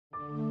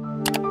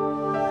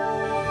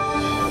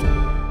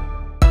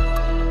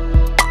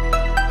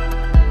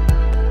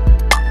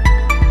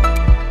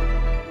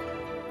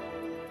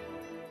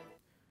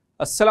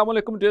Assalamu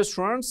alaikum dear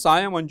students,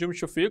 I am Anjum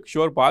Shafiq,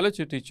 your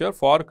biology teacher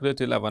for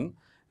grade 11,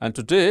 and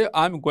today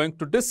I am going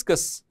to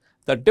discuss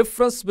the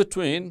difference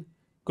between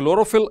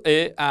chlorophyll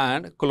A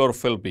and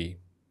chlorophyll B.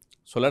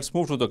 So let's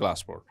move to the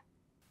classboard.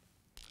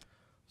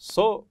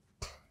 So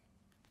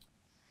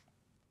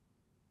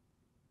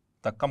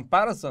the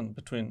comparison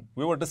between,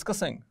 we were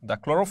discussing the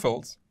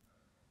chlorophylls,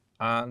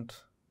 and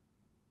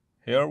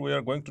here we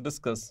are going to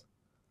discuss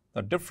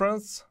the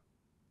difference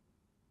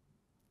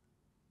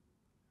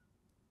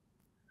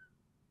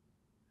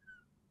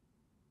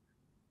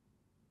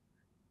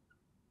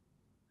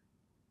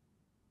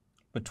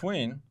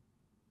between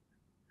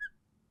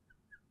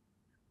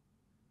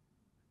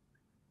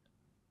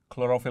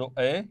chlorophyll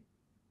A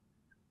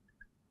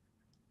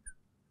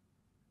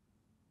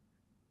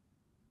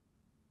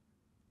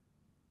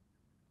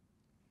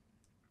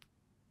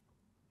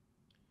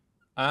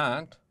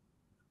and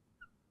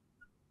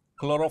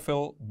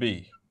chlorophyll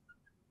B.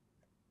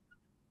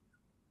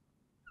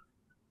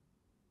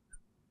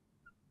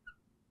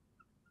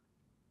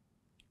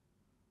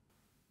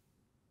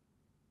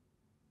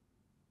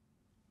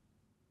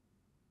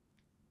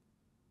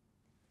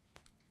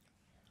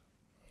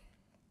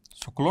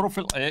 So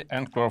chlorophyll A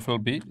and chlorophyll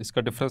B,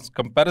 इसका difference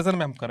comparison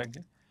में हम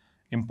करेंगे.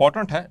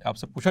 Important है,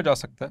 आपसे पूछा जा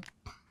सकता है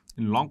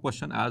in long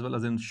question as well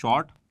as in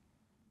short.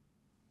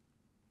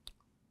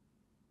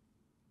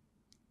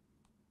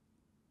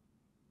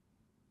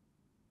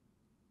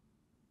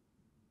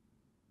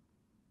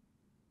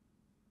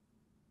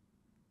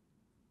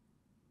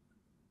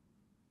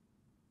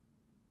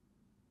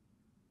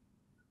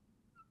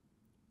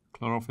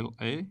 Chlorophyll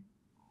A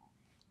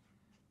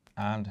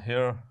and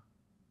here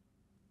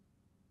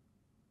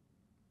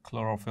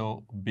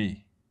chlorophyll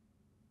B.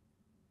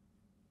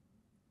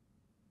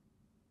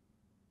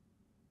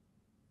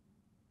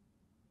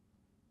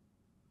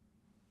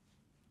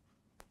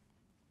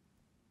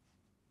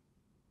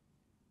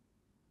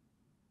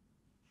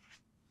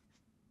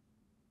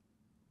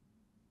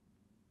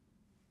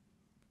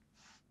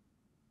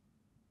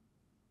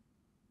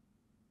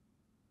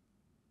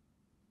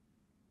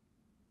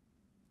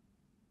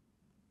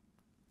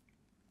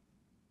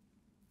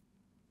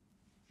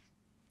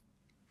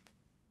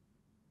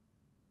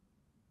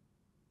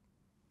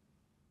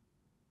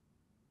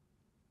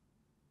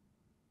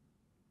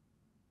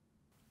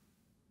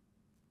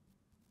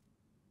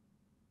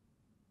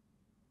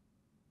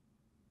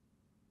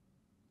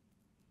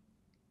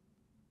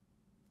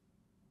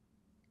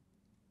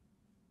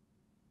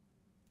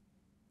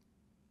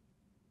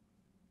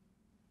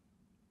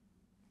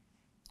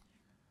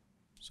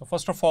 So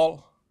first of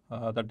all,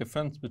 the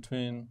difference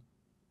between,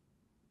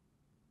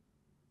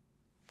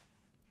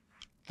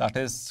 that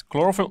is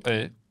chlorophyll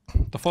A,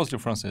 the first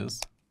difference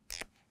is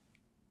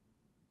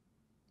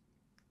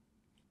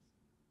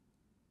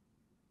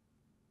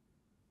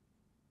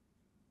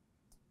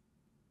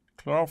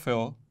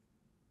chlorophyll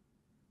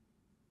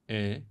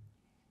A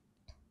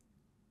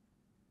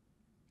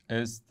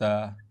is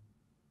the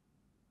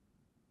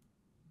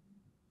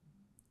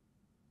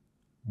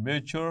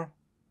major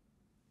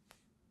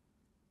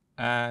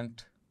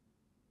and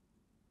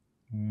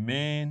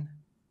main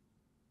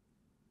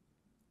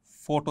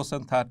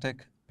photosynthetic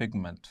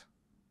pigment.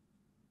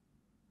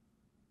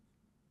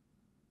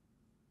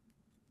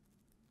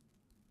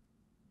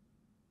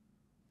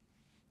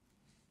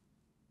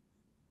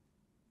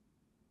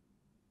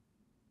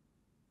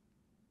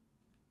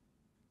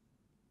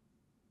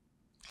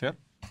 Clear?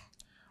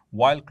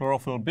 While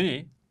chlorophyll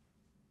B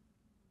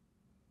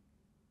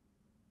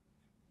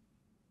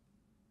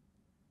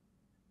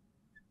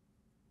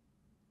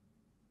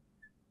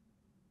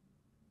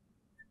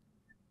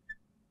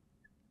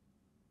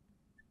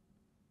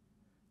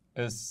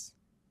is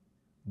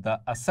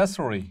the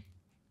accessory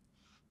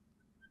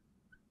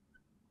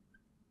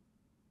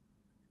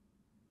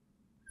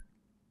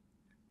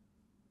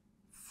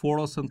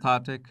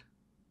photosynthetic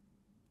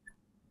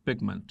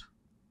pigment.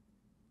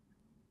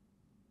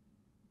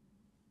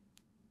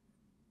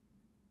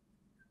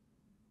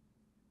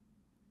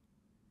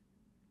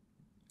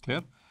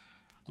 Clear?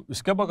 तो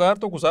इसके बगैर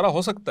तो गुजारा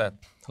हो सकता है,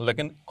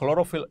 लेकिन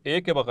chlorophyll A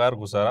के बगैर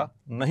गुजारा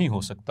नहीं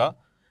हो सकता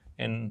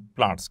इन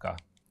प्लांट्स का.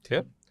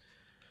 क्लियर?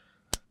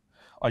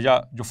 और या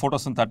जो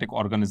फोटोसिंथेटिक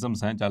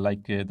ऑर्गेनिजम्स हैं,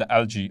 लाइक द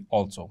एल्गी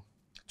ऑल्सो,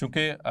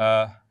 चूँकि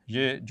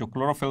ये जो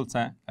क्लोरोफिल्स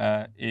हैं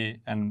A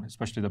and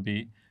specially the B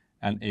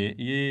and ए,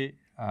 ये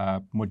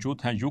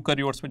मौजूद हैं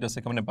यूकैरियोट्स में,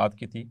 जैसे कि हमने बात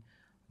की थी.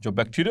 जो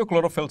बैक्टीरियो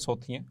क्लोरोफिल्स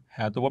होती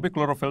हैं तो वो भी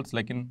क्लोरोफिल्स,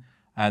 लेकिन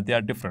दे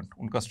आर डिफरेंट,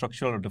 उनका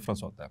स्ट्रक्चरल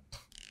डिफरेंस होता है.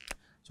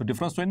 सो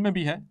डिफरेंस तो इनमें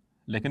भी है,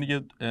 लेकिन ये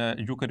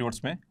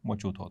यूकैरियोट्स में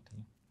मौजूद होती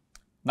हैं.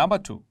 Number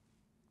 2,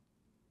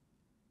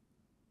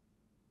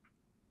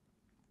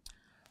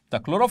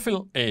 the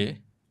chlorophyll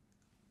A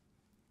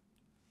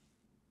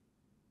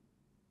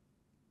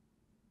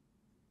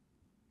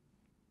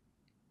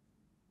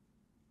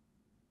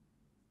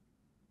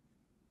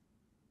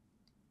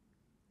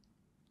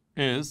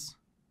is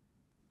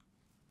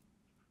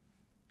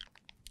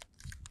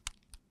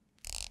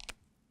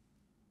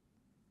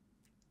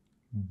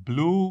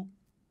blue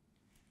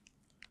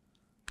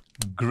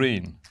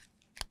green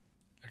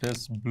It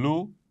is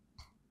blue,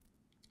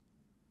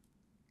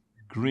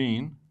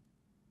 green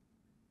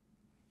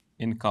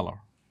in color.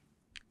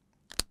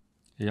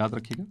 याद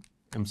रखिएगा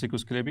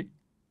MCQs के लिए भी.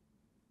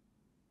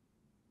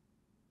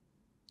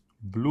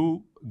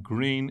 Blue,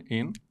 green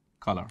in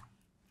color.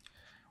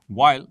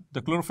 While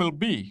the chlorophyll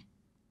B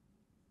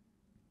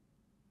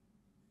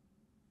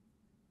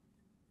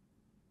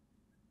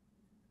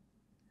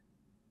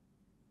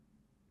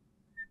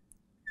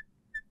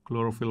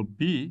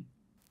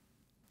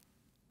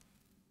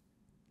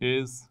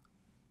is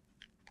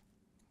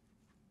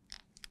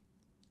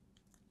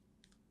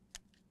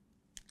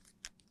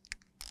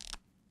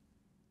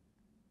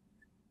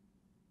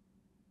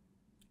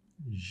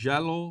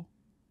yellow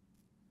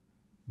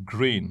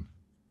green.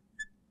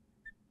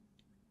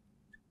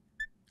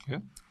 Okay,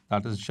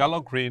 that is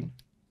yellow green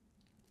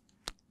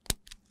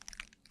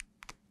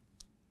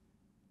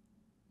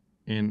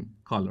in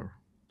color.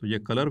 तो ये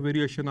colour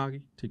variation आ गई.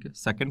 ठीक है,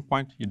 सेकेंड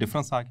पॉइंट ये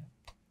डिफरेंस आ गया.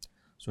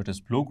 So it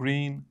is blue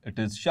green, it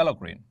is yellow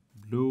green.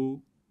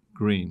 Blue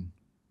green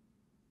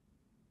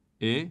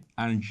A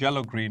and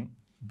yellow green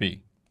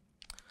B.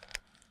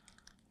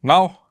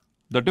 Now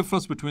the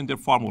difference between their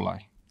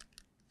formulae.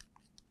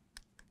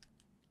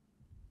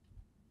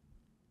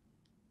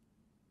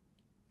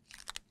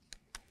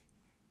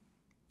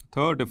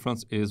 Third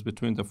difference is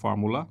between the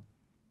formula.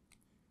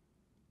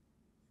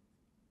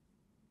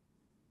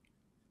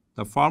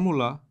 The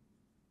formula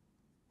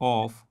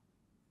of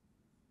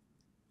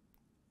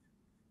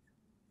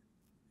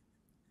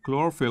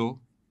chlorophyll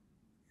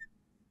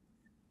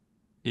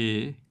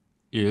A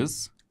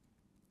is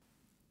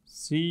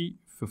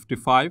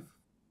C55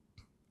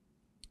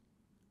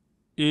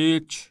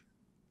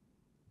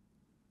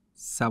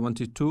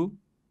 H72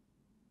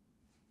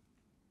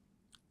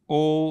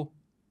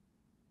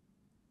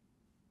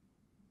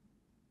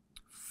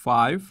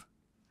 O5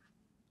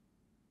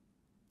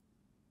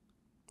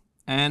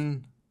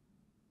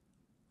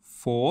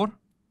 N4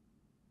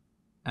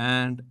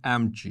 and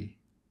Mg.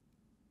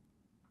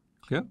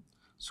 Clear?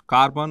 So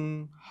carbon,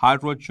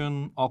 hydrogen,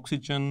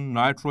 oxygen,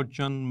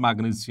 nitrogen,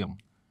 magnesium.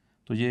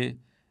 तो ये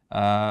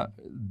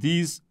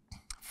these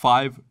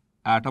 5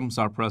 atoms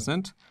are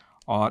present.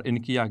 और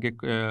इनकी आगे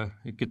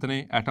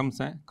कितने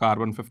atoms हैं?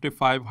 Carbon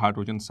 55,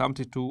 hydrogen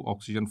 72,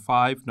 oxygen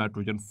 5,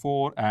 nitrogen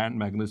 4 and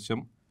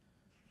magnesium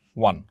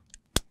 1.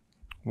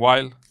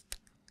 While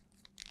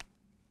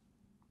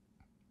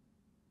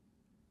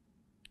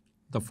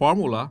the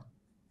formula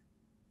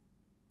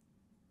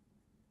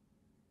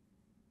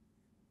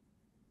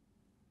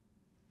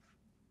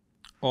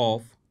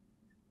of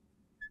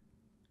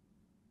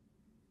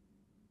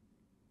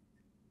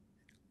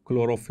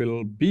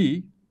chlorophyll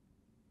B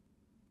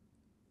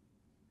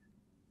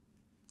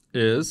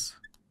is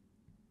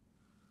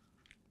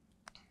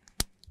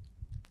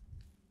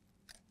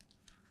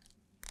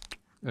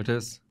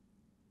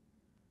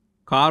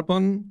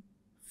carbon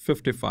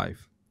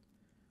 55,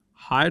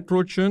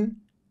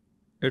 hydrogen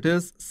it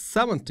is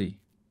 70,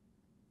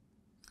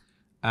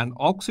 and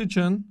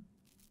oxygen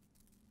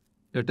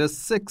it is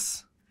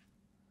 6,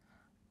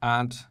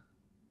 and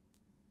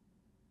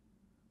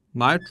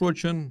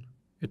nitrogen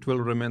it will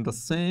remain the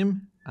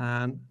same,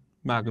 and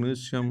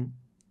magnesium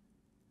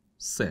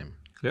same.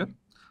 Clear?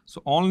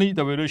 So only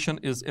the variation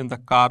is in the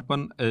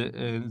carbon,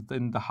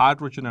 in the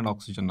hydrogen and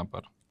oxygen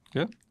number.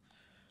 Okay.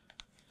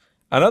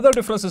 Another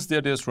difference is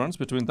there, dear students,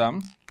 between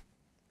them.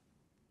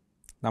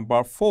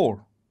 Number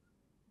 4,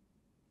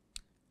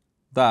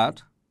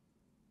 that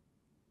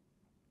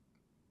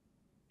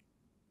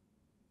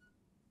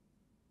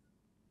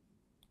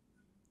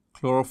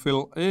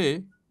chlorophyll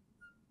A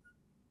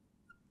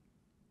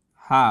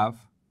have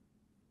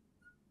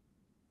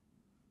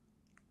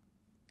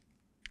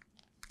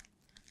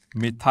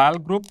methyl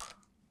group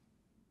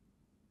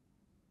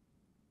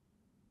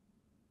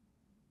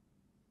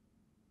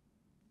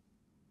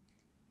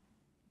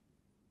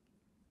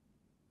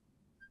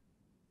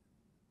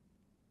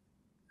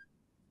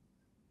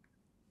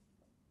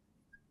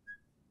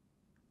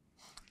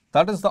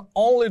That is the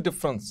only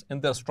difference in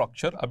their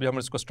structure. अभी हम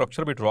इसको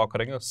structure भी draw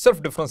करेंगे. सिर्फ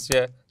difference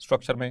ये है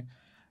structure में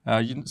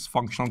इस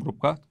functional group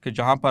का कि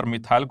जहाँ पर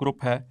methyl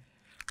group है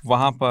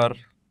वहाँ पर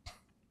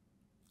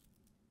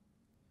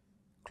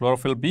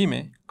chlorophyll B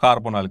में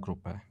carbonyl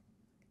group है.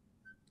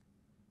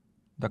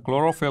 The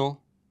chlorophyll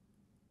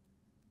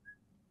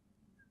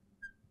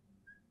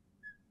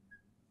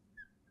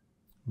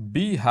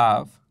B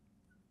have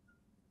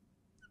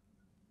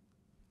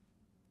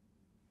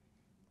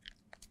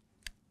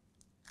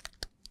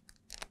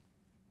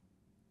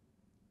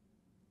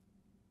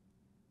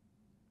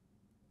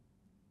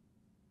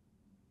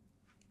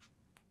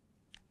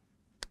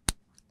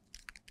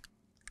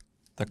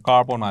the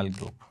carbonyl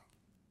group.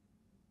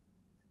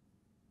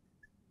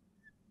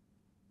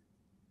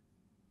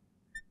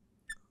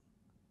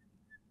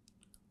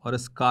 और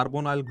इस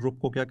carbonyl group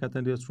को क्या कहते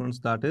हैं dear students?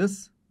 That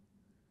is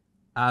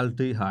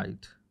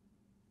aldehyde.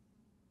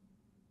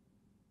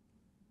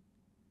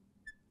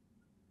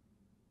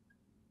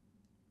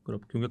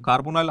 Group, क्योंकि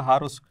कार्बोनाइल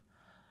हर उस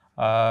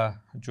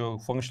जो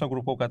फंक्शनल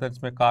ग्रुप को कहते हैं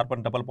जिसमें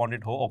कार्बन डबल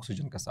बॉन्डेड हो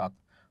ऑक्सीजन के साथ.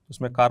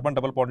 उसमें कार्बन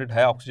डबल बॉन्डेड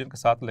है ऑक्सीजन के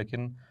साथ,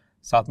 लेकिन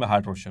साथ में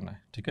हाइड्रोजन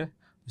है, ठीक है।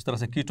 इस तरह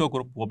से कीटो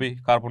ग्रुप वो भी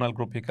कार्बोनिल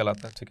ग्रुप ही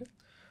कहलाता है, ठीक है।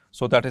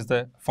 So that is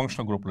the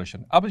functional group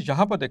relation. अब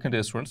यहाँ पर देखें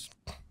डियर स्टूडेंट्स,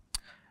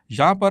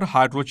 यहाँ पर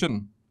हाइड्रोजन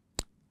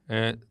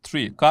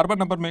 3, कार्बन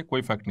नंबर में कोई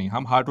इफेक्ट नहीं,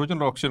 हम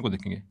हाइड्रोजन और ऑक्सीजन को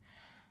देखेंगे।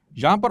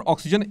 यहाँ पर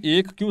ऑक्सीजन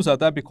एक क्यों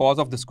ज़्यादा है? बिकॉज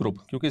ऑफ दिस ग्रुप,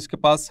 क्योंकि इसके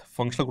पास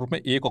फंक्शनल ग्रुप में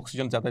एक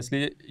ऑक्सीजन ज़्यादा है,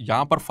 इसलिए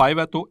यहाँ पर 5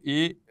 है, तो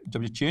ए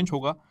जब ये चेंज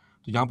होगा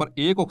तो यहाँ पर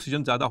एक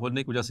ऑक्सीजन ज़्यादा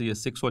होने की वजह से ये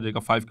 6 हो जाएगा,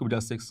 5 की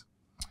बजाय 6।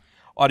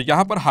 और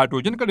यहाँ पर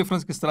हाइड्रोजन का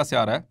डिफरेंस किस तरह से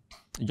आ रहा है?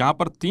 यहाँ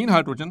पर 3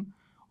 हाइड्रोजन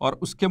और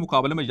उसके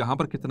मुकाबले में यहाँ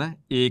पर कितना है?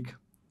 1,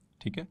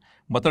 ठीक है।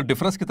 मतलब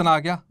डिफरेंस कितना आ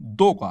गया?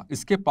 2 का।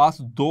 इसके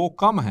पास 2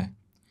 कम है,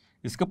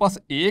 इसके पास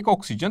 1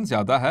 ऑक्सीजन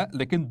ज़्यादा है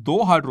लेकिन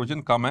 2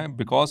 हाइड्रोजन कम है,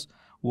 बिकॉज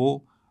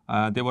वो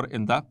दे वर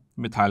इन द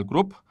मिथाइल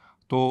ग्रुप।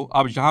 तो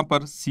अब यहाँ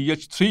पर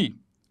CH3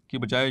 की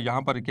बजाय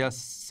यहाँ पर क्या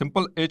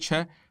सिंपल H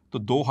है, तो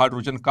 2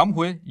 हाइड्रोजन कम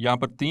हुए, यहाँ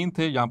पर 3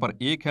 थे, यहाँ पर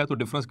 1 है, तो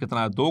डिफरेंस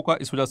कितना है? 2 का।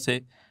 इस वजह से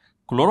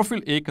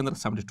क्लोरोफिल ए के अंदर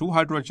 72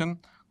 हाइड्रोजन,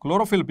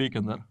 क्लोरोफिल बी के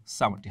अंदर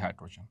 70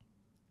 hydrogen.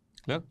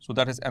 Clear? So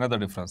that is another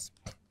difference.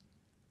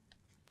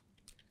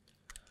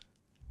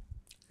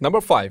 Number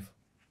 5,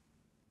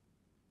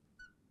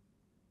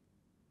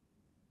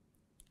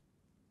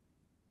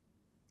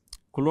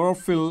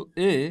 chlorophyll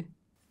A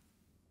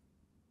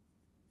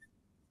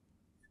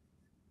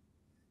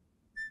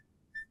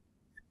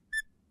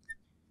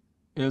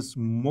is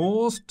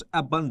most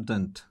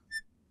abundant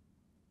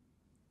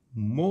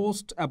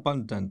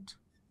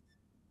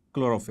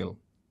chlorophyll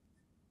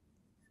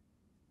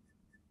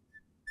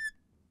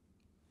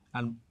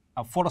and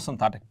a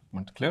photosynthetic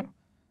pigment, clear?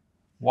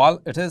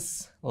 While it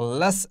is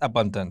less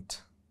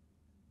abundant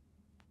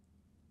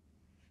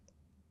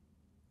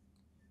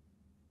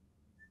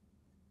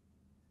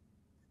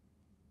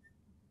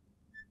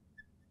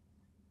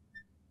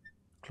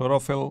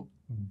chlorophyll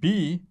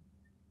B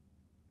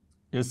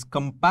is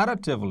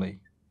comparatively,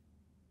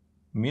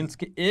 means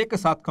कि A के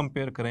साथ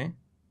compare करें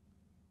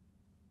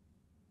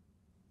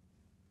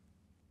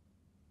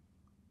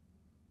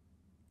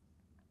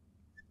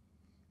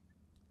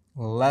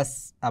less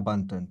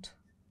abundant.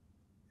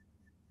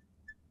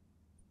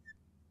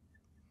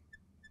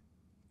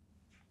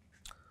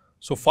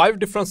 So 5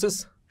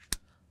 differences.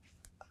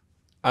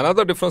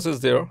 Another difference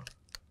is there.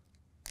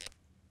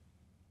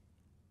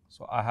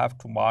 So I have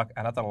to mark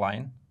another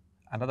line,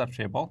 another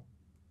table.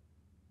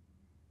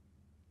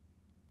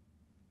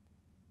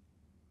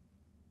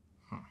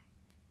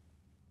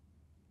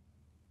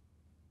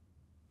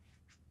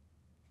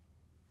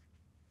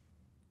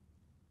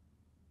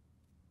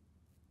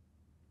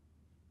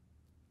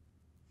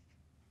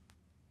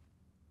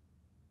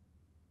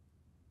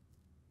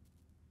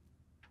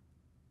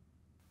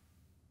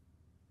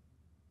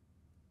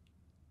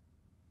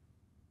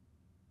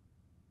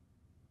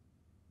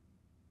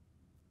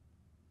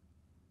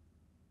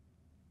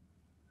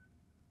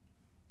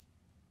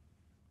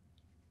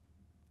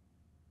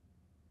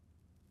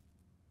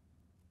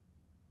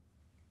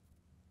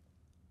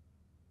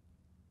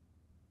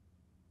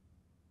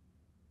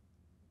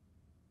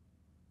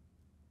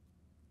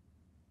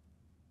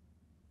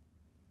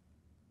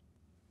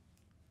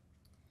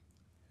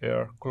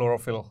 Here,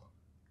 chlorophyll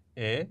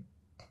A,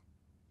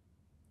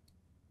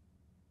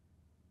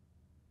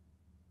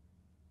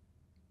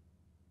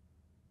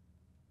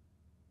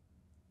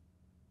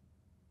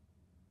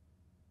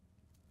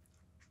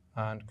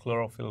 and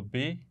chlorophyll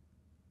B.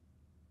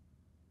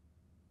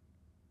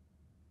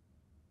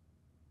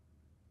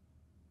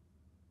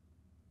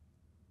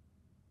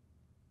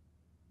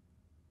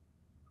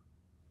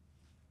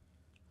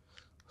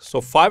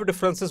 So 5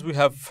 differences we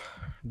have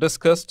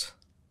discussed.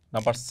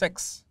 Number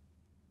 6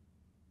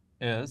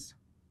 is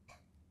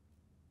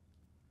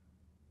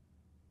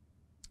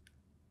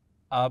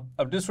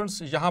अब distance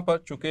यहाँ पर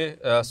चूँकि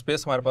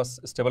space हमारे पास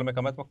इस table में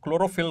कम है, तो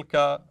chlorophyll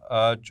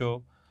का जो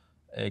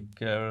एक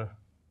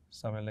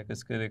समझ लें कि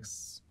इसके एक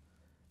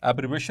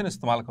एब्रिविएशन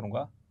इस्तेमाल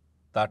करूँगा,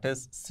 that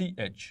is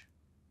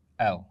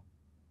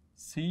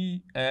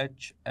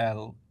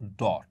CHL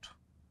dot.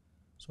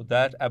 So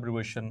that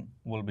abbreviation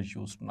will be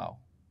used now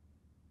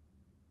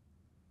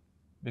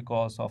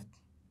because of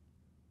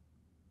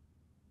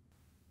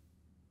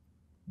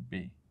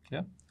B.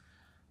 Clear?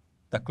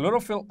 The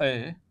chlorophyll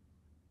A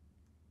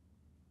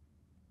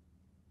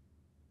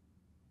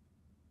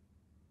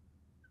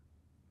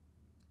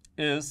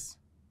is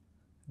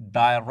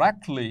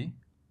directly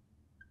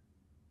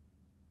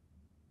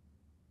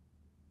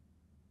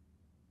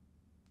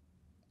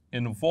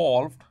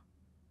involved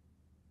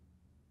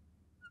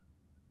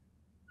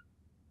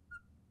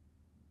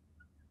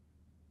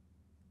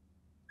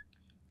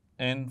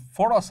in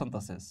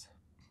photosynthesis.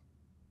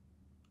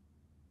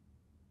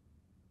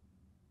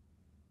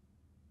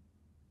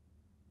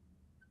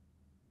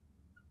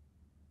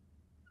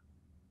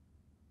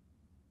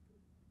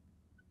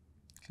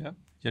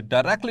 ये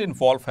डायरेक्टली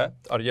इन्वॉल्व है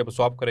और ये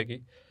एब्जॉर्ब करेगी,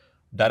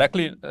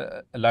 डायरेक्टली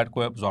लाइट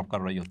को एब्जॉर्ब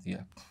कर रही होती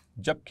है,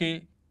 जबकि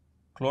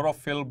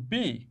chlorophyll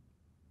B,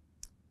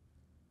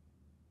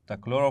 the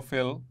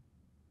chlorophyll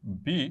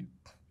B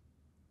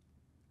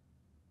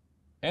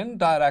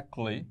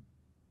indirectly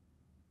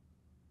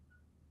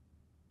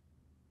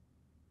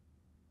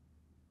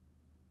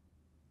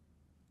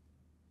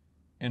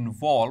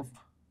involved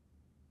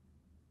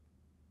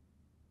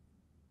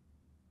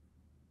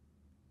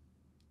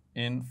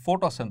in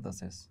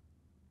photosynthesis.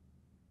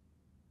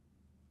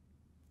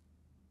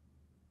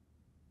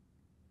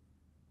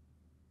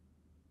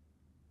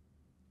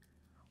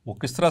 वो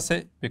किस तरह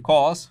से?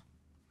 Because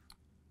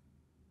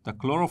the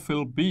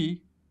chlorophyll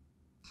B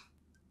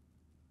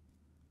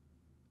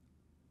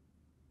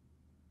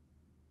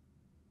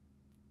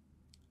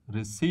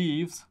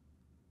receives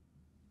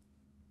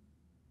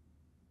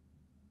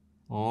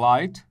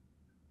light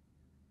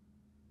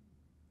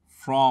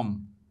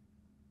from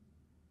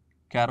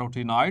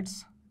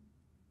carotenoids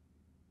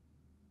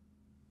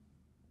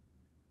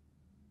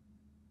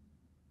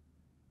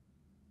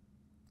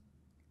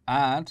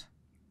and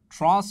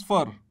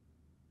transfer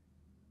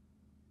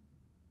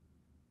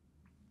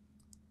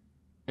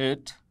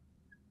it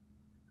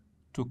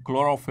to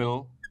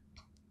chlorophyll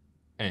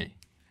A.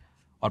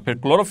 और फिर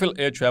chlorophyll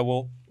A जो है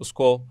वो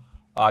उसको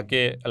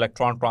आगे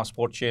इलेक्ट्रॉन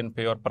ट्रांसपोर्ट चेन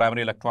पे और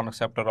primary electron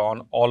acceptor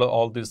on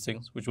all this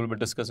things which will be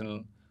discuss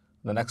in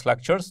the next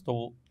lectures,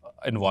 तो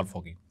इन्वॉल्व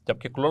होगी।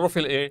 जबकि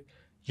क्लोरोफिल ए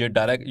ये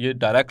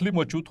डायरेक्टली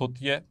मौजूद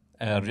होती है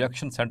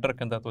रिएक्शन सेंटर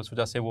के अंदर, तो इस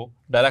वजह से वो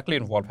डायरेक्टली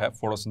इन्वॉल्व है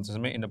फोटोसिंथेसिस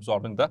में इन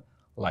एब्जॉर्बिंग द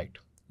लाइट।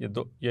 ये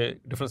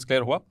डिफरेंस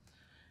क्लियर हुआ।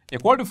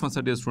 एक और डिफरेंस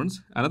है dear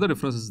students, another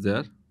difference is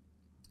there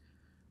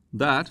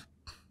that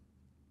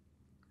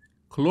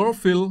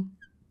chlorophyll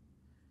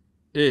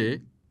A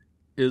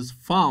is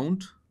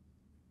found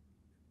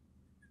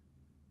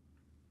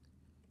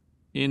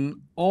in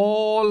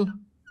all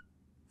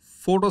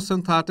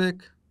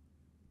photosynthetic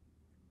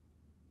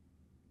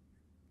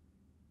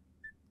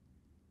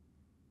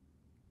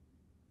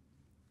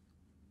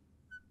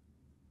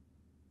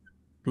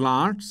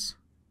plants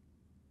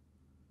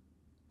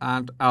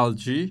and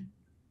algae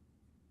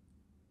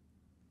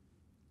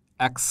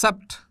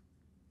except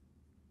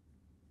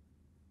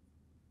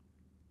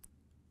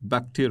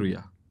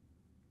bacteria.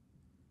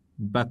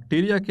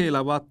 Bacteria के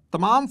अलावा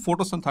तमाम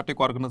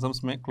फोटोसिंथेटिक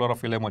ऑर्गेनिजम्स में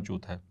क्लोरोफिल ए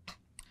मौजूद है।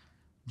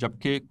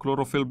 जबकि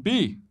chlorophyll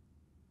B,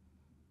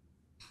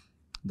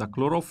 the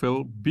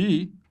chlorophyll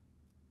B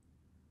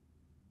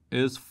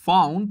is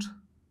found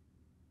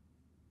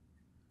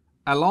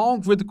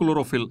along with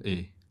chlorophyll A,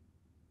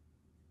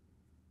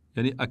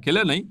 यानी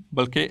अकेले नहीं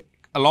बल्कि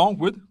along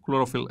with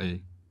chlorophyll A।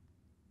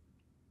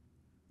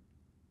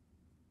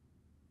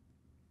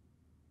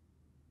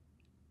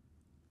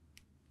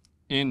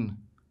 In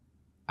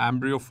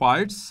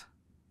embryophytes,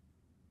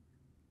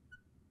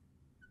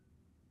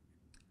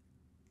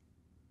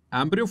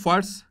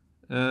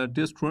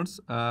 dear students,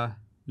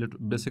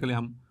 basically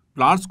हम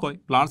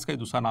प्लांट्स का ही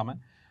दूसरा नाम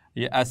है।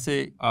 ये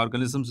ऐसे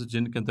ऑर्गेनिजम्स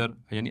जिनके अंदर,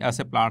 यानी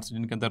ऐसे प्लांट्स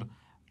जिनके अंदर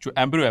जो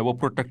एम्ब्रियो है वो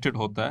प्रोटेक्टेड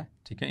होता है,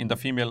 ठीक है, in the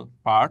female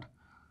part,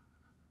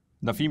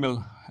 the female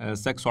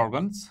sex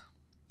organs.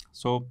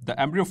 So the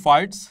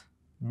embryophytes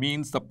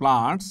means the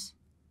plants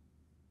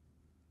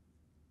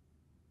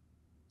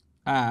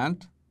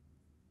and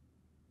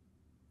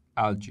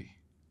algae,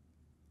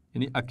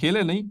 यानी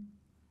अकेले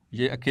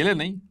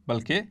नहीं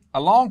बल्कि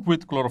along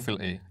with chlorophyll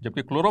A।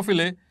 जबकि chlorophyll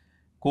A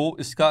को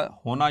इसका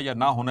होना या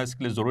ना होना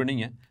इसके लिए जरूरी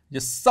नहीं है, ये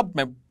सब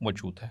में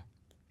मौजूद है।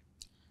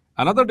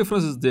 Another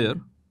difference is there,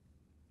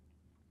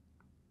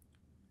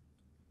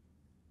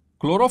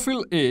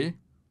 chlorophyll A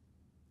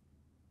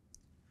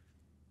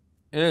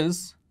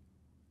is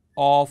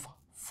of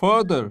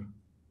further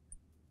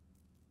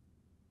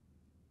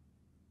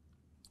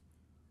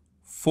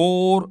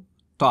 4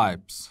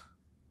 types।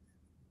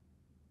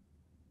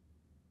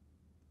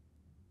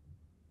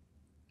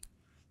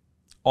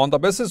 On the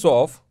basis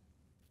of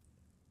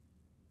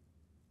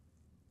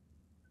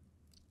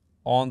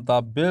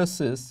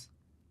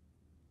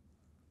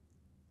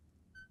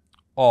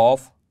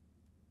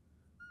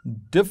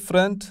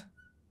different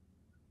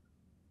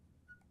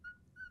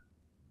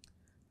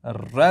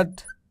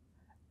red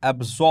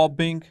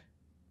absorbing,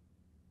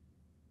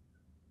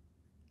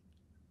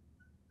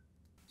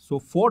 so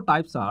 4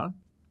 types are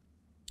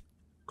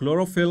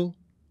chlorophyll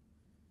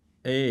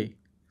A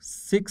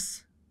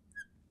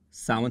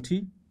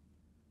 670,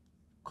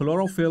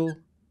 chlorophyll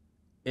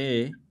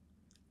A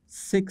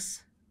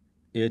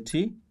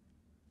 680,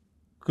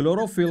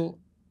 chlorophyll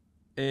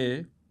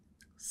A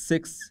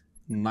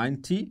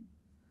 690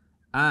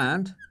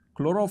 and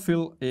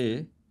chlorophyll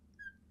A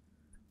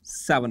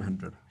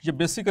 700। ये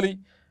बेसिकली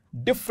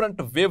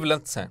डिफरेंट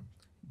वेवलेंथ्स हैं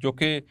जो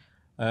कि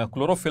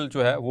chlorophyll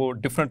जो है वो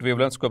different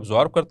wavelengths को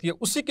absorb करती है।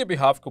 उसी के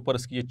बिहाफ के ऊपर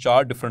इसकी ये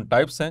 4 डिफरेंट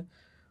टाइप्स हैं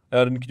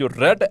और इनकी जो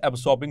रेड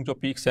एब्जॉर्बिंग जो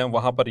पीक्स हैं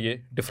वहाँ पर ये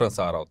डिफरेंस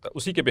आ रहा होता है,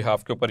 उसी के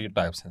बिहाफ के ऊपर ये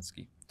टाइप्स हैं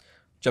इसकी।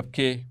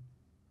 जबकि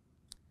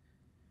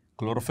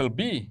chlorophyll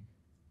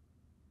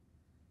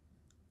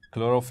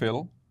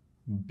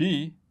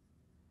B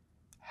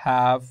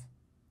have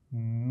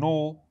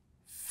no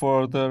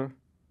further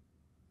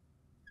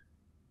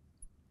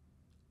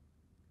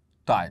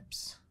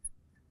types,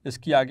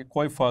 इसकी आगे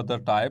कोई फर्दर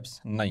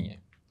टाइप्स नहीं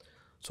है।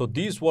 So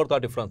these were the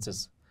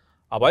differences.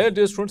 अब आइए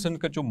डियर स्टूडेंट्स,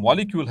 इनका जो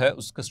मॉलिक्यूल है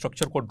उसके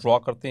स्ट्रक्चर को ड्रॉ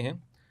करते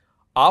हैं।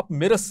 आप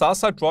मेरे साथ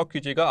साथ ड्रॉ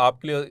कीजिएगा,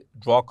 आपके लिए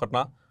ड्रॉ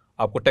करना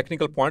आपको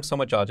टेक्निकल पॉइंट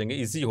समझ आ जाएंगे,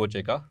 इजी हो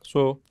जाएगा।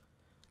 सो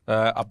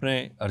अपने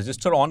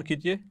रजिस्टर ऑन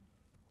कीजिए,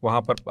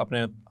 वहाँ पर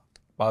अपने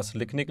पास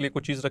लिखने के लिए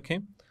कुछ चीज़ रखें।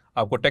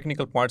 आपको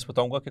टेक्निकल पॉइंट्स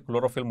बताऊंगा कि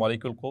क्लोरोफिल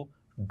मॉलिक्यूल को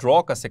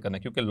ड्रॉ कैसे करना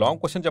है, क्योंकि लॉन्ग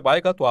क्वेश्चन जब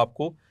आएगा तो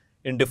आपको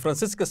इन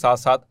डिफरेंसेस के साथ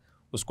साथ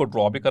उसको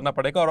ड्रॉ भी करना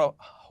पड़ेगा, और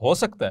हो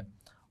सकता है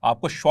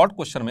आपको शॉर्ट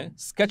क्वेश्चन में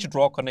स्केच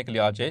ड्रॉ करने के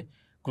लिए आ जाए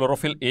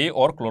क्लोरोफिल ए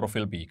और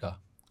क्लोरोफिल बी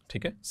का,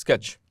 ठीक है,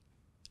 sketch.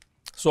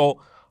 So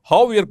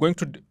how we are going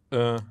to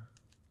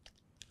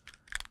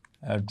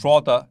draw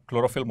the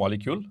chlorophyll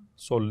molecule,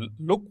 so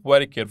look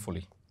very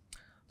carefully.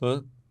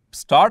 तो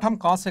स्टार्ट हम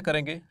कहाँ से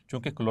करेंगे,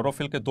 क्योंकि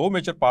क्लोरोफिल के दो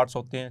मेजर पार्ट्स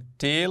होते हैं,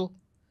 टेल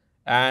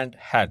एंड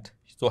हेड।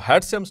 तो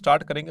हेड से हम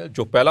स्टार्ट करेंगे,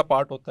 जो पहला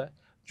पार्ट होता है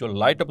जो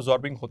लाइट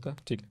अब्जॉर्बिंग होता है,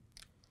 ठीक है।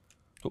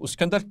 तो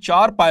उसके अंदर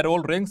 4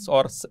 पायरोल रिंग्स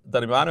और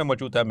दरमियान में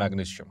मौजूद है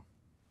मैग्नीशियम।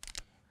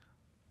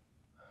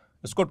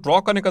 इसको ड्रॉ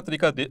करने का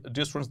तरीका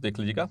डियर स्टूडेंट्स देख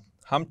लीजिएगा।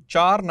 हम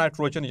 4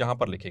 नाइट्रोजन यहां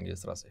पर लिखेंगे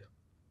इस तरह से,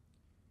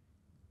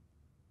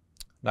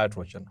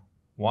 nitrogen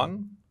 1,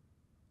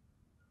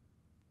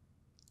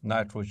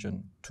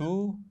 nitrogen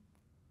 2,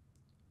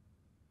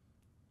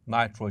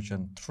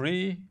 nitrogen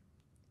 3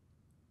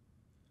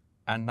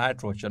 and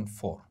nitrogen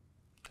 4।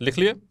 लिख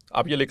लिए,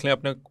 आप ये लिख लें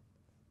अपने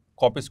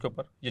कॉपीज के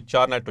ऊपर, ये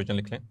 4 नाइट्रोजन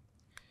लिख लें।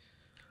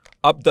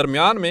 अब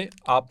दरमियान में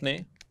आपने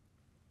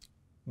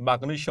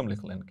मैग्नीशियम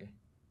लिख लें, इनके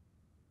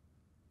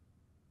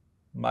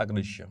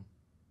मैग्नीशियम,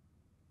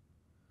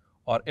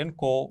 और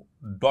इनको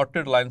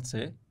डॉटेड लाइन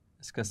से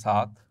इसके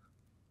साथ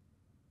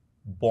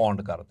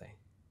बॉन्ड कर दें।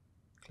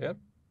 क्लियर,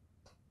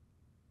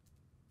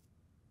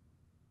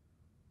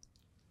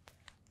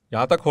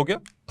 यहां तक हो गया।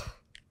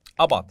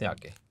 अब आते हैं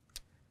आगे।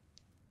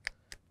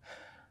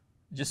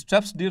 ये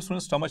स्टेप्स डियर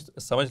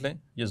स्टूडेंट्स समझ लें,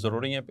 ये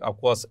ज़रूरी है,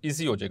 आपको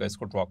इजी हो जाएगा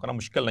इसको ड्रॉ करना,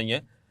 मुश्किल नहीं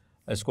है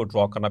इसको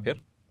ड्रॉ करना।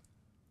 फिर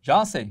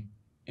यहां से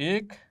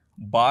एक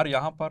बार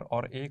यहां पर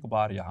और एक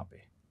बार यहां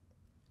पे,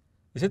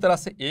 इसी तरह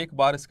से एक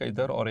बार इसका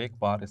इधर और एक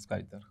बार इसका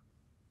इधर,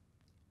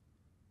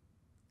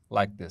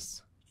 लाइक दिस।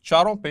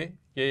 चारों पे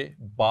ये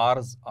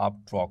बार्स आप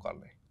ड्रॉ कर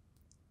लें,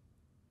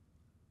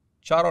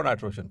 चारों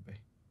नाइट्रोजन पे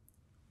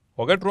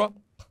हो गए ड्रॉ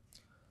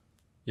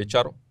ये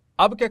चारों।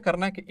 अब क्या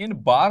करना है कि इन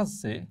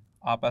बार्स से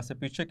आप ऐसे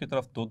पीछे की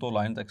तरफ 2-2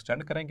 लाइन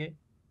एक्सटेंड करेंगे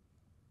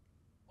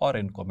और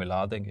इनको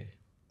मिला देंगे।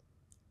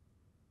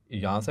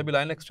 यहां से भी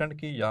लाइन एक्सटेंड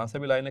की, यहां से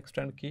भी लाइन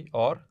एक्सटेंड की,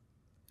 और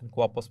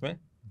इनको आपस में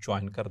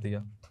ज्वाइन कर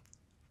दिया।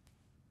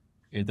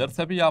 इधर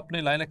से भी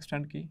आपने लाइन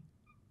एक्सटेंड की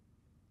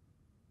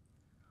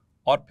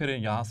और फिर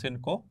यहां से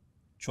इनको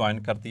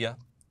ज्वाइन कर दिया।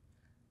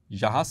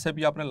 यहां से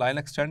भी आपने लाइन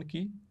एक्सटेंड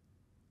की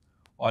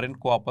और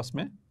इनको आपस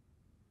में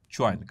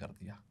ज्वाइन कर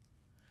दिया।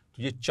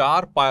 तो ये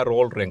 4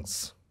 पायरोल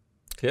रिंग्स,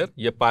 क्लियर,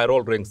 ये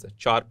पायरोल रिंग्स है,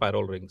 4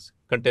 पायरोल रिंग्स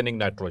कंटेनिंग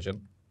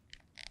नाइट्रोजन।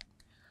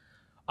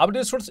 अब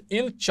स्टूडेंट्स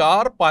इन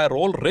 4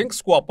 पायरोल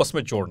रिंग्स को आपस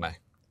में जोड़ना है।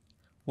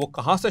 वो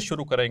कहां से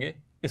शुरू करेंगे,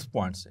 इस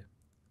पॉइंट से,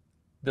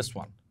 दिस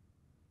वन,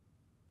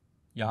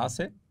 यहां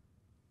से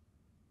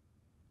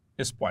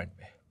इस पॉइंट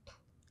पे,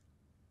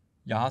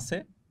 यहां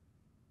से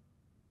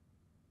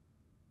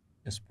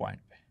इस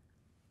पॉइंट पे,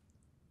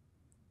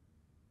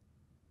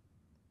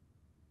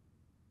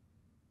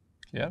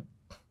 क्लियर।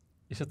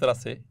 इसी तरह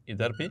से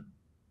इधर भी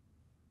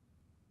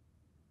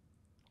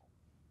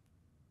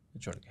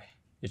जुड़ गए,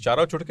 ये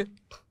चारों जुड़ के,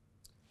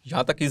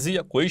 यहां तक इजी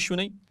है, कोई इश्यू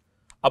नहीं।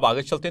 अब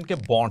आगे चलते हैं इनके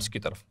बॉन्ड्स की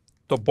तरफ।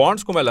 तो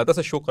बॉन्ड्स को मैं अलग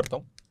से शो करता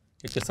हूं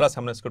कि किस तरह से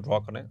हमने इसको ड्रॉ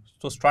करना है।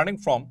 तो स्टार्टिंग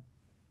फ्रॉम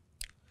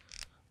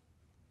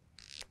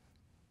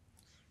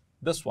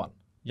दिस वन,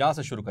 यहां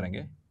से शुरू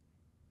करेंगे,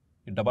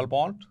 double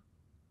bond,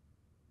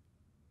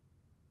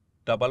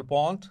 double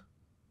bond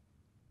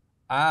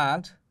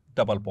and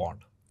double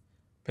bond.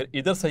 फिर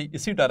इधर से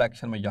इसी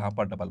डायरेक्शन में यहां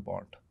पर डबल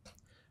बॉन्ड,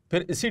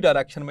 फिर इसी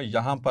डायरेक्शन में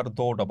यहां पर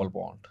 2 डबल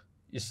बॉन्ड,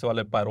 इस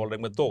वाले पायरोल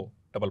रिंग में 2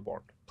 डबल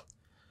बॉन्ड,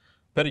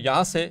 फिर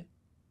यहां से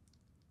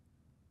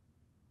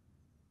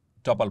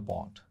डबल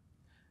बॉन्ड,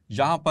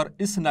 यहां पर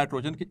इस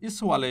नाइट्रोजन के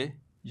इस वाले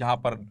यहां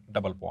पर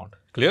double bond,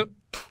 clear,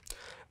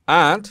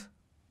 and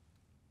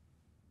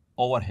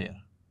over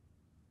here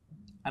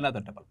another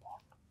double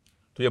bond.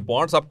 तो ये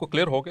बॉन्ड्स आपको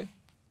क्लियर हो गए,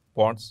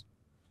 बॉन्ड्स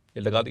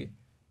ये लगा दिए,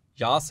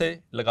 यहां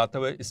से लगाते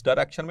हुए इस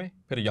डायरेक्शन में,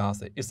 फिर यहां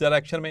से इस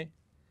डायरेक्शन में,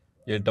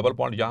 ये डबल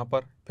बॉन्ड यहां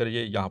पर, फिर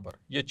ये यहां पर,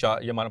 ये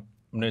 4, ये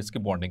हमने इसकी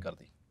बॉन्डिंग कर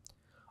दी।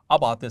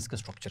 अब आते हैं इसके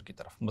स्ट्रक्चर की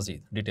तरफ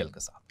मजीद डिटेल के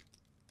साथ।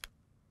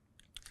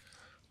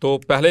 तो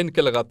पहले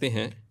इनके लगाते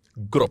हैं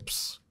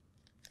ग्रुप्स।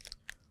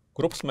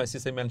 ग्रुप्स मैं इसी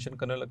से मेंशन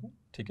करने लगूं,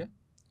 ठीक है।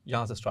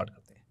 यहां से स्टार्ट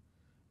करते हैं,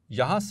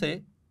 यहां से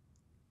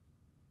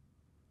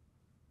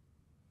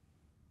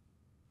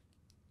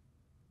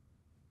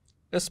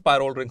इस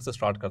पायरोल रिंग से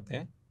स्टार्ट करते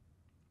हैं,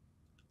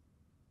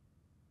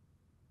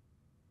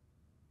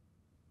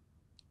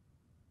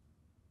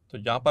 तो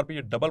यहां पर भी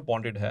ये डबल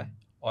बॉन्डेड है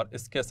और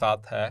इसके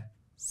साथ है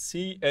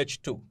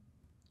CH2,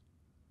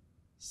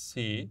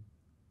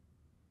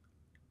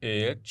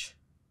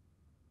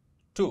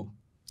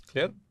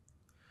 क्लियर।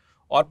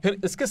 और फिर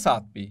इसके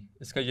साथ भी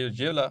इसका ये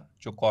वाला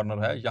जो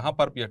कॉर्नर है यहां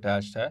पर भी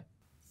अटैच्ड है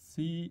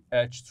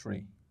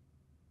CH3,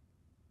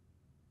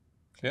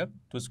 क्लियर।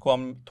 तो इसको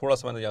हम थोड़ा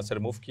सा मैंने यहां से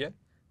रिमूव किया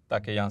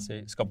ताकि यहां से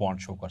इसका बॉन्ड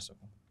शो कर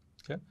सकूं,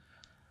 क्लियर।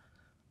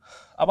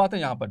 अब आते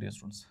हैं यहाँ पर डियर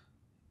स्टूडेंट्स,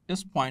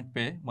 इस पॉइंट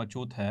पे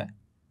मौजूद है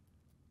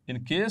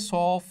in case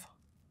of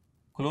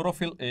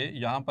chlorophyll A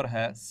यहाँ पर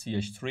है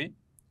CH3,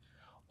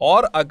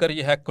 और अगर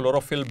यह है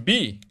क्लोरोफिल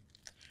B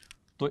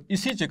तो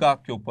इसी जगह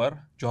के ऊपर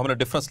जो हमने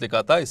डिफरेंस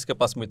लिखा था, इसके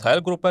पास मिथाइल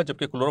ग्रुप है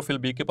जबकि क्लोरोफिल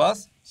B के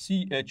पास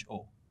CHO।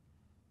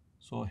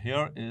 So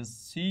here is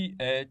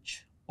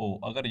CHO।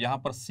 अगर यहाँ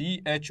पर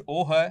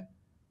CHO है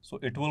so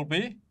it will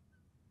be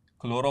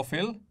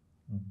chlorophyll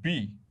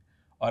B,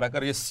 और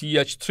अगर ये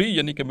CH3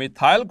 यानी कि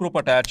मिथाइल ग्रुप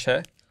अटैच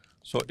है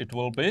so it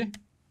will be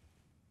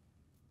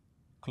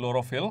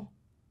chlorophyll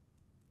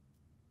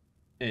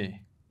A।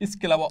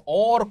 इसके अलावा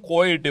और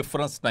कोई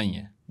डिफरेंस नहीं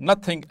है,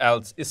 नथिंग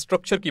एल्स। इस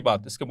स्ट्रक्चर की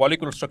बात, इसके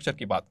मॉलिक्यूलर स्ट्रक्चर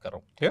की बात कर रहा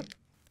हूं, ठीक है।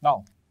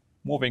 Now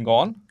moving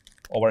on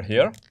over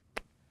here,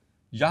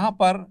 यहां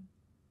पर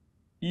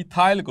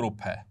इथाइल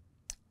ग्रुप है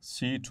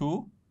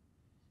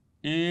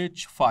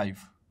C2H5,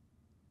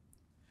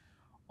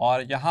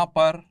 और यहां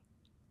पर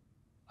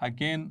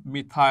again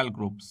methyl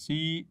group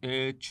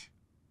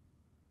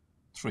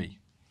CH3।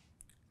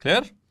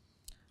 Clear?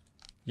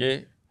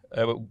 ये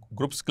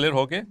ग्रुप्स क्लियर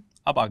हो गए।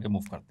 अब आगे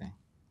मूव करते हैं।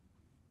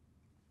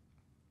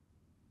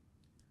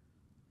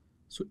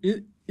 सो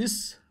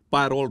इस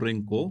पायरोल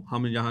रिंग को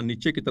हम यहां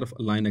नीचे की तरफ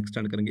लाइन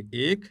एक्सटेंड करेंगे,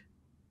 1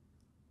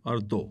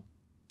 और 2,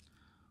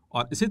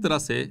 और इसी तरह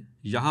से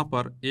यहां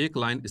पर एक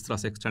लाइन इस तरह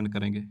से एक्सटेंड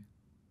करेंगे।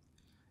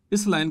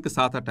 इस लाइन के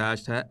साथ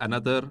अटैच्ड है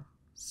अनदर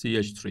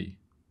CH3।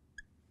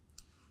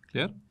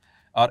 क्लियर?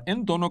 और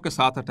इन दोनों के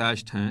साथ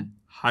अटैच्ड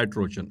हैं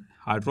हाइड्रोजन,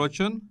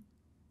 हाइड्रोजन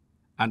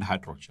एंड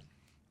हाइड्रोजन।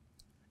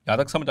 याद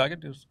तक समझ आ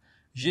गया?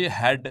 ये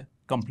हेड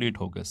कंप्लीट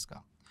हो गया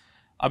इसका।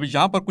 अब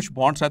यहाँ पर कुछ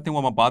बॉन्ड्स रहते हैं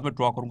वो मैं बाद में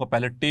ड्रॉ करूँगा,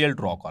 पहले टेल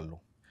ड्रॉ कर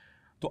लो।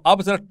 तो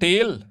अब जरा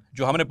टेल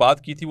जो हमने बात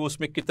की थी वो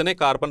उसमें कितने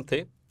कार्बन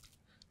थे?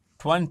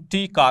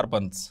 20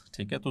 कार्बन्स,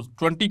 ठीक है। तो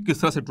 20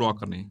 किस तरह से ड्रॉ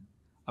करने हैं,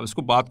 अब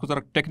इसको बात को जरा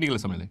टेक्निकली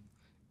समझ लें।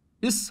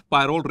 इस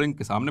पायरोल रिंग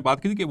के सामने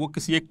बात की थी कि वो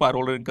किसी एक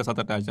पायरोल रिंग के साथ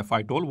अटैच है,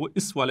 फाइटोल, वो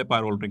इस वाले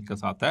पायरोल रिंग के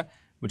साथ है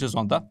which is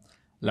on the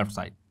left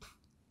side,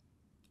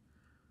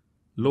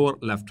 lower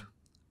left.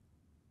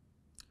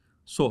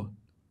 So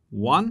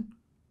 1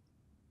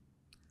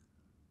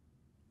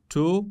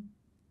 2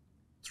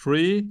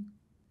 3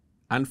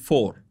 and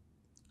 4,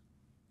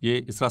 ये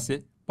इस तरह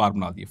से पार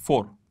बना दिए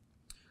 4।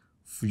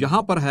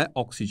 यहां पर है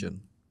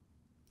ऑक्सीजन।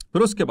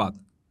 फिर उसके बाद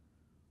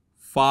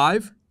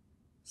 5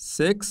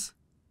 6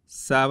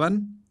 7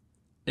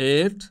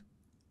 8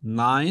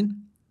 9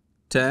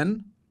 10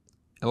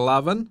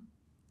 11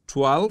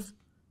 12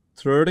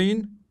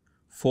 13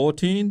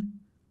 14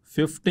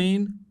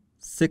 15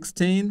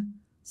 16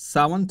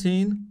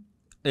 17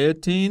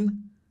 18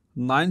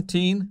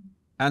 19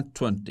 एंड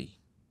 20।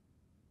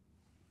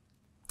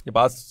 ये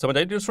बात समझ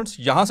आई स्टूडेंट्स?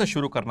 यहां से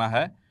शुरू करना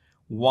है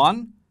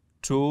 1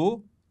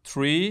 2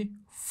 3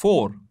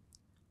 4,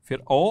 फिर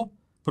O,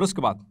 फिर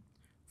उसके बाद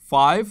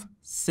 5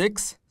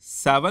 6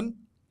 7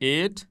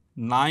 8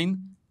 9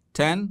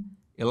 10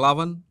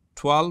 11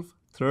 12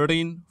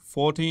 13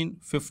 14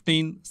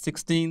 15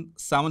 16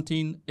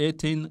 17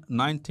 18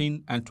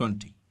 19 एंड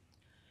 20,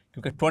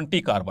 क्योंकि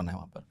 20 कार्बन है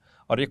वहां पर।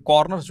 और ये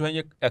कॉर्नर्स जो है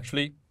ये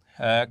एक्चुअली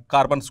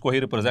कार्बन्स को ही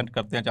रिप्रेजेंट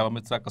करते हैं जब हम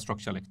इस तरह का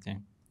स्ट्रक्चर लिखते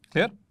हैं।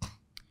 क्लियर?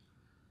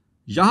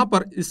 यहाँ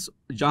पर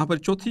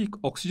चौथी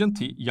ऑक्सीजन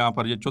थी, यहाँ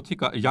पर ये चौथी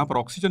का, यहाँ पर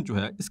ऑक्सीजन जो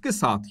है इसके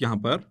साथ यहाँ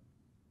पर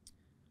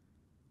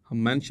हम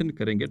मेंशन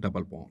करेंगे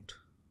double bond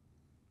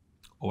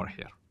over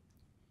here.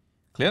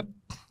 Clear?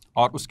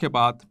 और उसके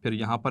बाद फिर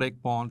यहाँ पर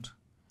एक bond,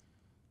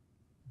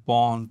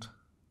 bond,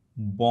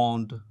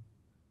 bond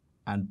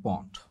and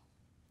bond.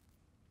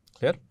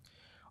 Clear?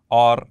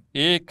 और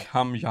एक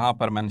हम यहाँ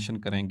पर मेंशन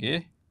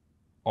करेंगे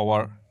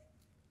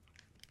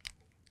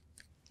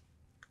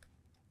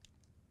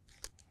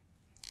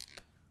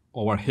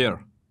over here,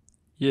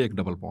 ये एक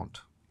double bond.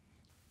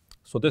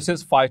 So this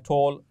is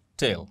phytol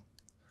tell.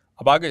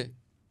 अब आगे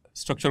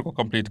स्ट्रक्चर को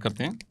कंप्लीट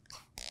करते हैं।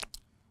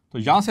 तो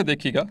यहां से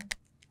देखिएगा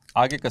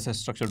आगे कैसे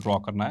स्ट्रक्चर ड्रॉ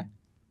करना है।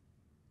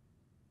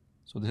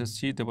 So this is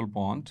C double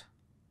bond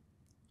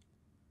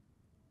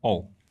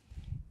O।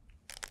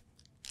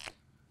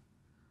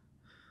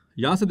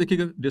 यहां से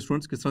देखिएगा डियर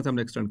स्टूडेंट्स किस तरह से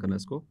हमने एक्सटेंड करना है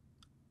इसको,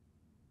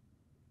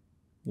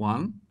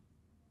 1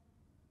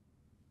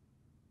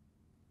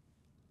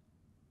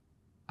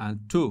 एंड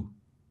 2,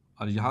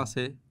 और यहां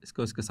से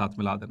इसको इसके साथ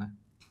मिला देना है।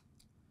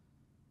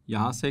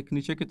 यहां से एक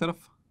नीचे की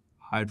तरफ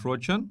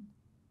हाइड्रोजन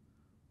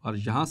और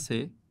यहां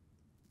से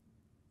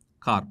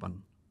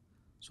carbon.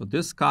 So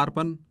this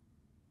carbon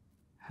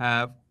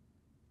have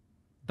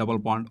double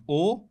bond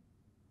O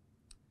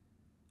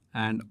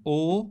and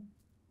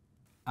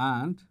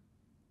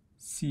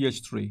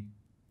CH3।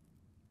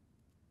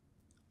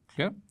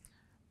 Clear?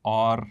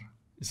 और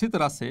इसी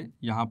तरह से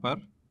यहां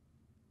पर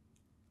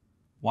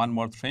one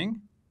more thing,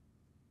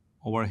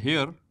 over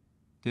here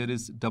there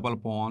is double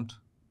bond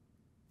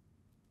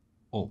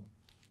O।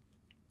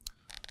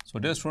 So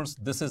dear students,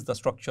 this is the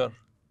structure,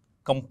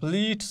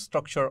 complete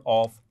structure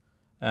of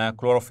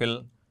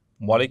chlorophyll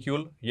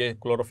molecule। ये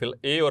chlorophyll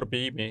A और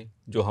B में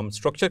जो हम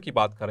structure की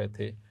बात कर रहे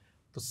थे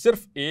तो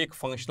सिर्फ एक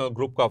फंक्शनल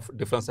ग्रुप का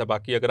डिफरेंस है।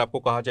 बाकी अगर आपको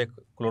कहा जाए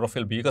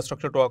क्लोरोफिल बी का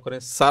स्ट्रक्चर ड्रॉ करें,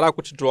 सारा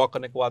कुछ ड्रॉ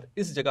करने के बाद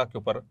इस जगह के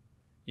ऊपर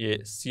ये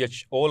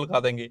CHO लगा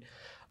देंगे।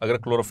 अगर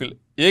क्लोरोफिल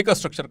ए का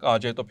स्ट्रक्चर कहा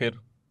जाए तो फिर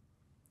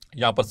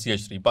यहाँ पर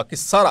CH3, बाकी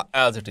सारा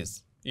एज इट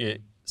इज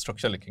ये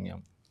स्ट्रक्चर लिखेंगे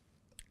हम।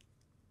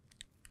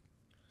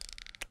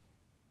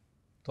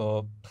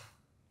 तो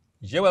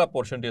ये वाला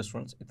पोर्शन डियर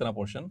स्टूडेंट्स, इतना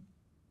portion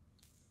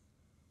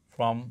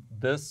from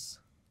this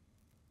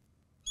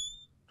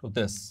to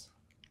this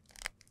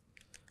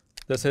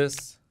is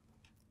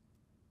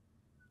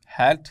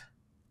head,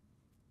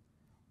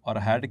 और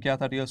हेड क्या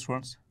था dear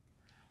students?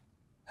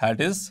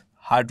 Head is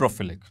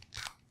hydrophilic,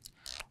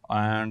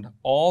 and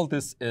all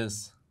this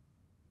is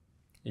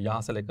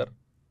यहां से लेकर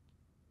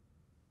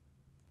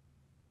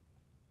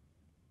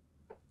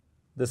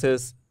this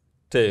is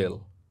tell,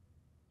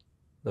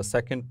 the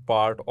second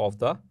part of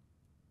the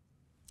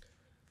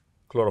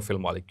chlorophyll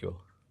molecule.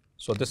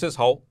 So this is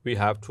how we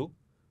have to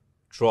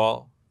draw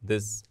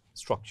this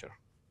structure.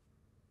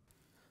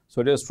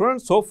 So dear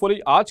students, hopefully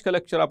आज का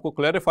lecture आपको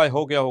clarify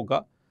हो गया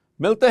होगा।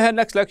 मिलते हैं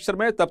नेक्स्ट लेक्चर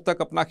में, तब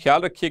तक अपना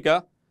ख्याल रखिएगा।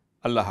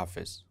 अल्लाह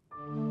हाफिज।